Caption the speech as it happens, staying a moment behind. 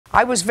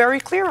I was very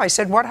clear. I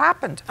said, what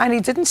happened? And he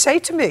didn't say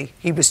to me.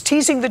 He was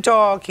teasing the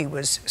dog. He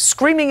was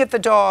screaming at the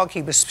dog.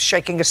 He was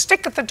shaking a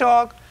stick at the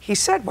dog. He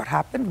said what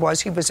happened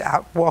was he was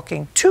out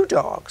walking 2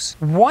 dogs.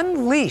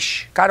 1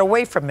 leash got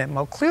away from him.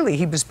 Well, clearly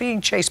he was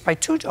being chased by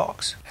 2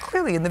 dogs.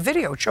 Clearly in the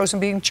video it shows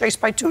him being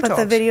chased by 2 dogs. But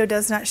the video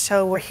does not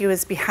show where he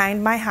was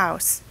behind my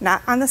house,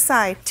 not on the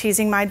side,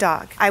 teasing my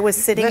dog. I was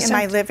sitting in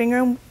my living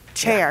room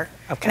chair,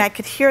 and I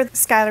could hear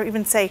Skyler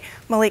even say,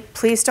 Malik,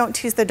 please don't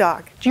tease the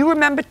dog. Do you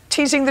remember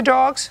teasing the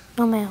dogs?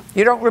 No, ma'am.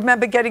 You don't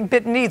remember getting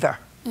bitten either?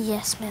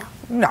 Yes, ma'am.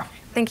 No.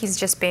 I think he's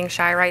just being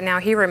shy right now.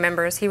 He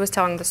remembers. He was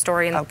telling the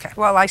story. Okay.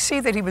 Well, I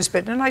see that he was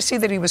bitten, and I see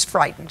that he was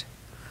frightened.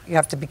 You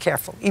have to be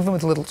careful. Even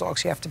with little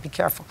dogs, you have to be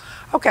careful.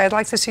 Okay, I'd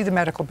like to see the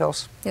medical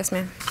bills. Yes,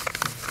 ma'am.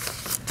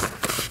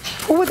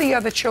 Who were the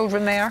other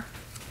children there?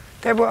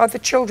 There were other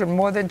children,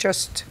 more than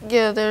just...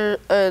 Yeah,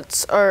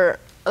 it's our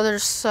other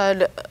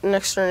side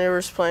next door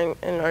neighbors playing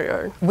in our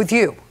yard. With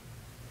you?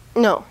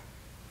 No.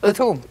 With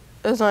whom?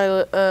 With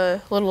my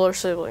littler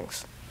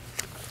siblings.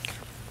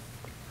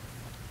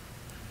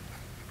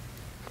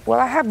 Well,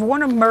 I have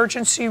one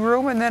emergency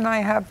room, and then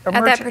I have...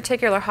 At that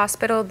particular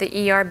hospital,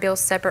 the ER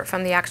bills separate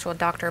from the actual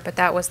doctor, but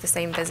that was the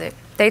same visit.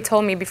 They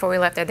told me before we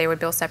left that they would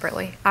bill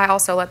separately. I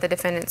also let the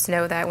defendants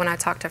know that when I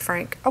talked to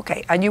Frank.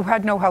 Okay, and you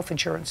had no health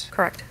insurance?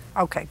 Correct.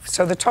 Okay,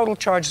 so the total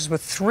charges were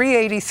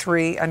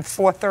 $383 and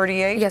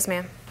 $438? Yes,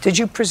 ma'am. Did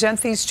you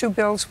present these 2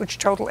 bills, which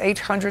total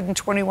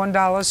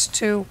 $821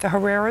 to the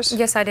Herreras?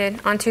 Yes, I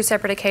did, on 2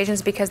 separate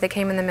occasions because they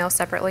came in the mail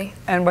separately.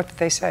 And what did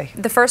they say?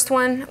 The first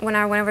one, when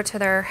I went over to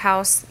their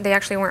house, they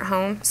actually weren't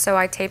home, so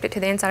I taped it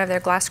to the inside of their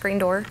glass screen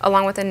door,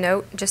 along with a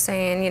note just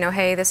saying, you know,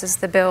 hey, this is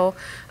the bill.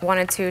 I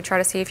wanted to try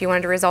to see if you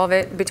wanted to resolve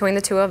it between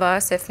the 2 of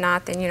us. If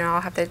not, then, you know,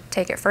 I'll have to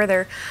take it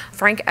further.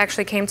 Frank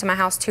actually came to my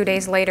house 2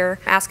 days later,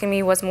 asking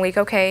me, was Malik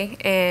okay,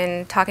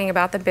 and talking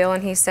about the bill,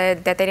 and he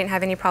said that they didn't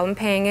have any problem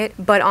paying it,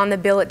 but on the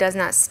bill it does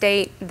not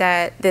state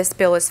that this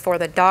bill is for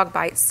the dog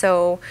bites,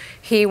 so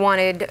he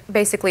wanted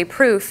basically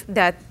proof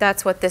that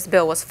that's what this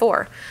bill was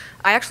for.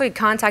 I actually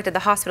contacted the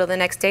hospital the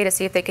next day to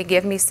see if they could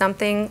give me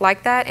something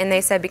like that, and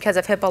they said because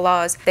of HIPAA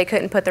laws, they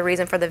couldn't put the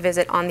reason for the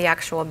visit on the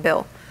actual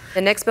bill. The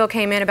next bill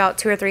came in about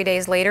 2 or 3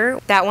 days later.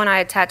 That one I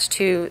attached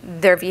to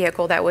their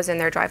vehicle that was in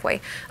their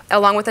driveway,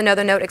 along with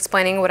another note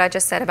explaining what I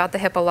just said about the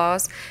HIPAA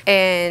laws,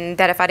 and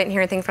that if I didn't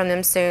hear anything from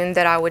them soon,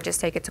 that I would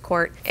just take it to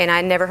court, and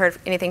I never heard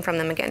anything from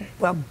them again.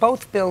 Well,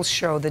 both bills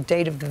show the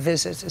date of the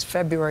visit is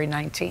February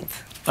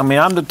 19th. I mean,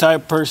 I'm the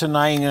type of person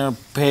I ain't gonna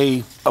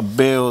pay a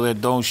bill that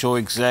don't show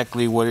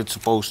exactly what it's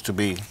supposed to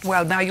be.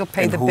 Well, now you'll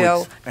pay the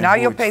bill. Now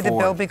you'll pay the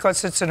bill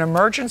because it's an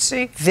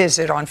emergency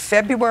visit on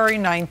February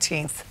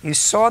 19th. You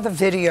saw the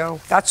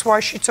video. That's why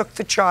she took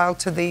the child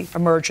to the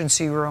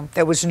emergency room.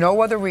 There was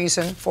no other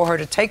reason for her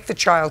to take the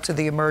child to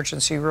the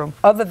emergency room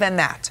other than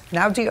that.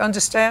 Now do you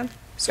understand?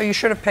 So you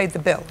should have paid the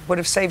bill. Would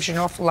have saved you an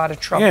awful lot of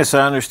trouble. Yes,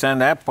 I understand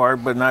that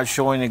part, but not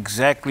showing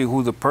exactly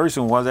who the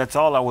person was. That's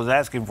all I was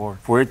asking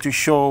for it to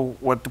show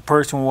what the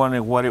person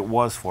wanted, what it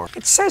was for.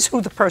 It says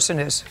who the person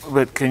is.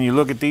 But can you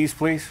look at these,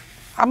 please?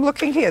 I'm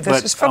looking here.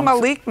 This is from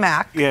Malik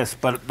Mack. Yes,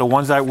 but the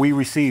ones that we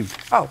received.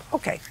 Oh,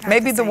 okay.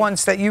 Maybe the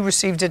ones that you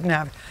received didn't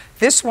have it.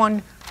 This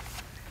one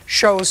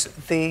shows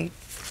the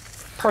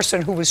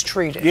person who was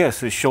treated.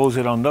 Yes, it shows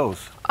it on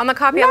those. On the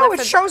copy No,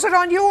 it shows it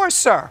on yours,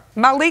 sir.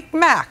 Malik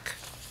Mack.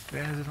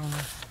 Where is it on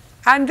there?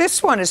 And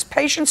this one is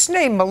patient's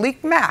name,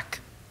 Malik Mack.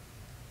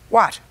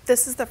 What?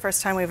 This is the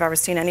first time we've ever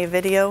seen any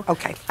video.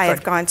 Okay, I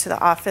have gone to the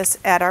office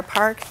at our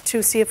park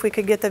to see if we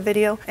could get the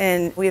video,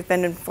 and we've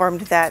been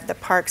informed that the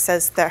park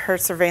says that her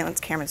surveillance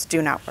cameras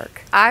do not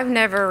work. I've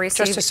never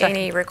received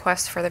any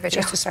requests for the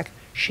video. Just a second.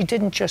 She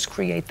didn't just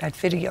create that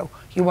video.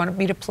 You wanted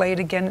me to play it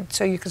again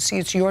so you can see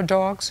it's your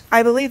dogs?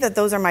 I believe that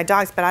those are my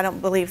dogs, but I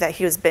don't believe that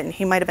he was bitten.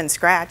 He might have been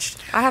scratched.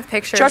 I have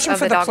pictures Judging of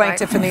for the the dog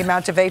plaintiff bite. in the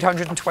amount of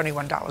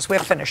 $821. We're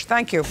finished.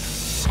 Thank you.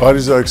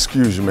 Parties are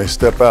excused. You may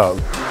step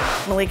out.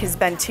 Malik has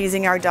been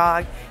teasing our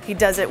dog. He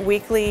does it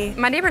weekly.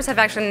 My neighbors have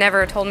actually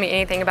never told me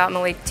anything about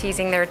Malik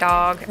teasing their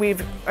dog.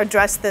 We've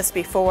addressed this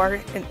before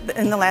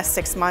in the last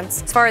 6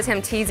 months. As far as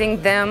him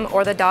teasing them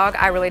or the dog,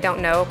 I really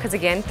don't know, because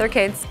again, they're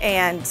kids.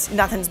 And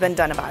nothing's been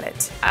done about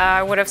it.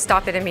 I would have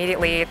stopped it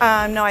immediately.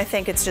 No, I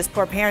think it's just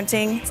poor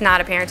parenting. It's not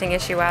a parenting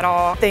issue at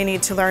all. They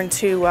need to learn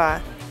to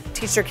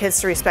teach their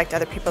kids to respect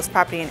other people's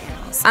property and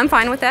animals. I'm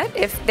fine with that.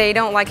 If they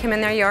don't like him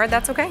in their yard,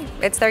 that's okay.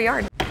 It's their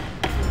yard.